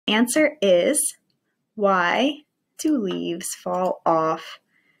answer is, why do leaves fall off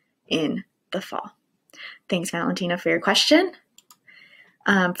in the fall? Thanks, Valentina, for your question.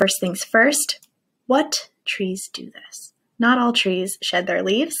 First things first, what trees do this? Not all trees shed their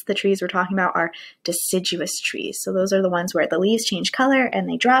leaves. The trees we're talking about are deciduous trees. So those are the ones where the leaves change color and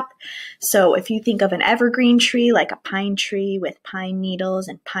they drop. So if you think of an evergreen tree, like a pine tree with pine needles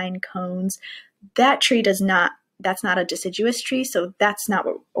and pine cones, that tree that's not a deciduous tree, so that's not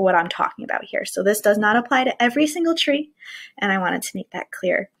what I'm talking about here. So this does not apply to every single tree, and I wanted to make that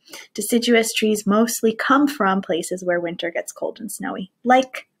clear. Deciduous trees mostly come from places where winter gets cold and snowy,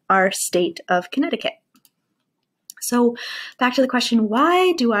 like our state of Connecticut. So back to the question,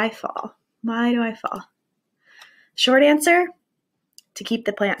 why do I fall? Why do I fall? Short answer, to keep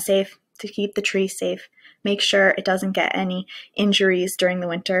the plant safe, to keep the tree safe, make sure it doesn't get any injuries during the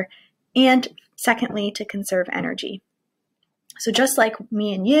winter, and secondly, to conserve energy. So just like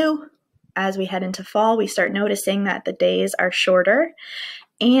me and you, as we head into fall, we start noticing that the days are shorter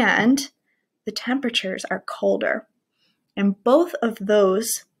and the temperatures are colder. And both of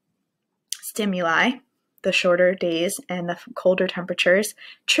those stimuli, the shorter days and the colder temperatures,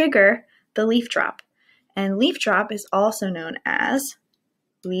 trigger the leaf drop. And leaf drop is also known as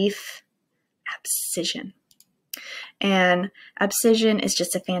leaf abscission. And abscission is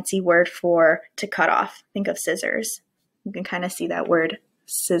just a fancy word for to cut off. Think of scissors. You can kind of see that word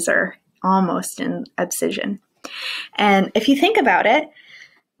scissor almost in abscission. And if you think about it,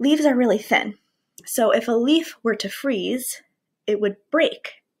 leaves are really thin. So if a leaf were to freeze, it would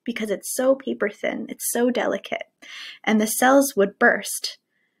break because it's so paper thin, it's so delicate, and the cells would burst.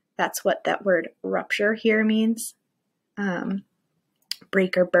 That's what that word rupture here means.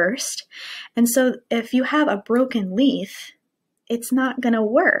 Break or burst. And so if you have a broken leaf, it's not going to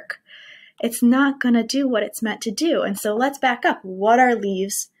work. It's not going to do what it's meant to do. And so let's back up. What are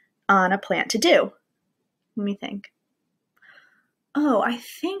leaves on a plant to do? Let me think. Oh, I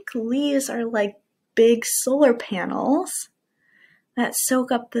think leaves are like big solar panels that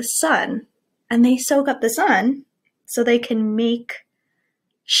soak up the sun. And they soak up the sun so they can make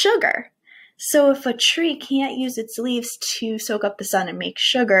sugar. So if a tree can't use its leaves to soak up the sun and make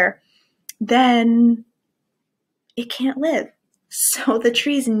sugar, then it can't live. So the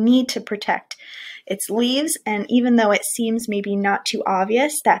trees need to protect its leaves, and even though it seems maybe not too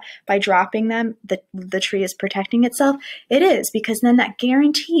obvious that by dropping them, the tree is protecting itself, it is, because then that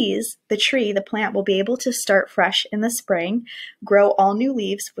guarantees the plant will be able to start fresh in the spring, grow all new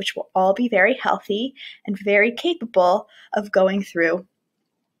leaves, which will all be very healthy and very capable of going through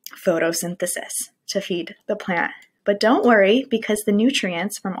photosynthesis to feed the plant. But don't worry, because the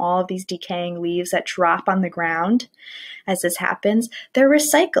nutrients from all of these decaying leaves that drop on the ground as this happens, they're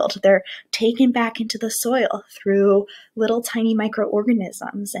recycled. They're taken back into the soil through little tiny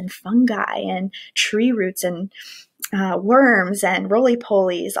microorganisms and fungi and tree roots and worms and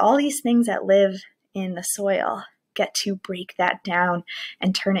roly-polies. All these things that live in the soil get to break that down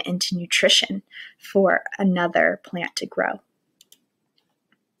and turn it into nutrition for another plant to grow.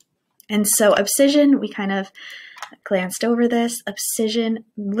 And so abscission, we kind of glanced over this. Abscission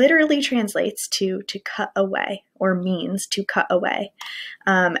literally translates to cut away, or means to cut away.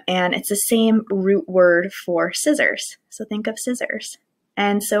 And it's the same root word for scissors. So think of scissors.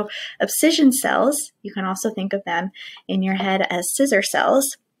 And so abscission cells, you can also think of them in your head as scissor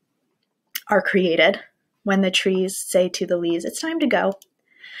cells, are created when the trees say to the leaves, it's time to go.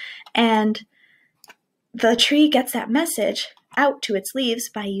 And the tree gets that message out to its leaves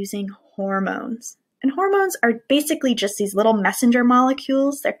by using hormones. And hormones are basically just these little messenger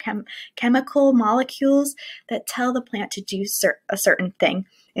molecules. They're chemical molecules that tell the plant to do a certain thing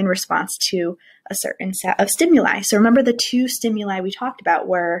in response to a certain set of stimuli. So remember, the two stimuli we talked about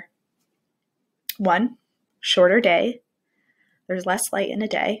were, one, shorter day. There's less light in a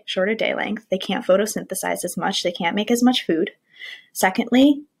day, shorter day length. They can't photosynthesize as much. They can't make as much food.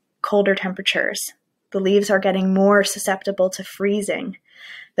 Secondly, colder temperatures. The leaves are getting more susceptible to freezing.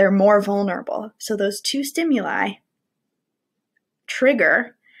 They're more vulnerable. So those two stimuli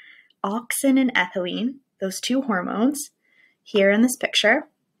trigger auxin and ethylene, those two hormones, here in this picture,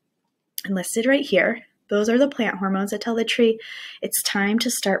 and listed right here. Those are the plant hormones that tell the tree it's time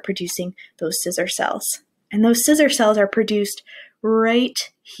to start producing those scissor cells. And those scissor cells are produced right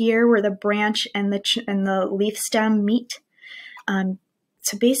here where the branch and the leaf stem meet, to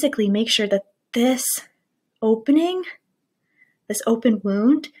basically make sure that this open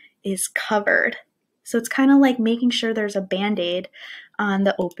wound is covered. So it's kind of like making sure there's a Band-Aid on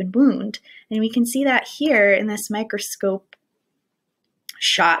the open wound. And we can see that here in this microscope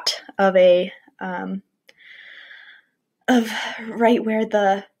shot of right where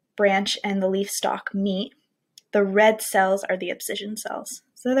the branch and the leaf stalk meet, the red cells are the abscission cells.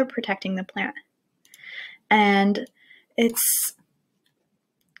 So they're protecting the plant. And if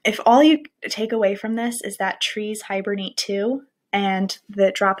all you take away from this is that trees hibernate too, and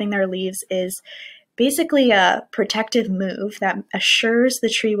that dropping their leaves is basically a protective move that assures the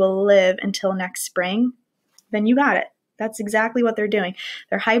tree will live until next spring, then you got it. That's exactly what they're doing.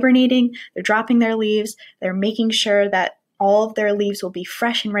 They're hibernating, they're dropping their leaves, they're making sure that all of their leaves will be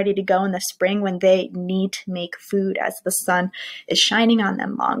fresh and ready to go in the spring when they need to make food as the sun is shining on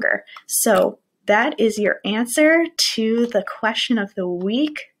them longer. So that is your answer to the question of the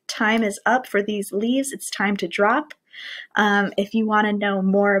week. Time is up for these leaves. It's time to drop. If you want to know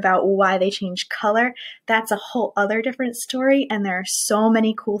more about why they change color, that's a whole other different story, and there are so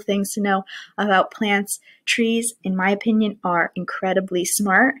many cool things to know about plants. Trees, in my opinion, are incredibly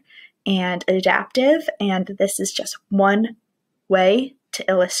smart and adaptive, and this is just one way to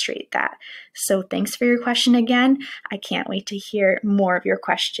illustrate that. So thanks for your question again. I can't wait to hear more of your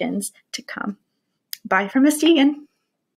questions to come. Bye from Muskegon.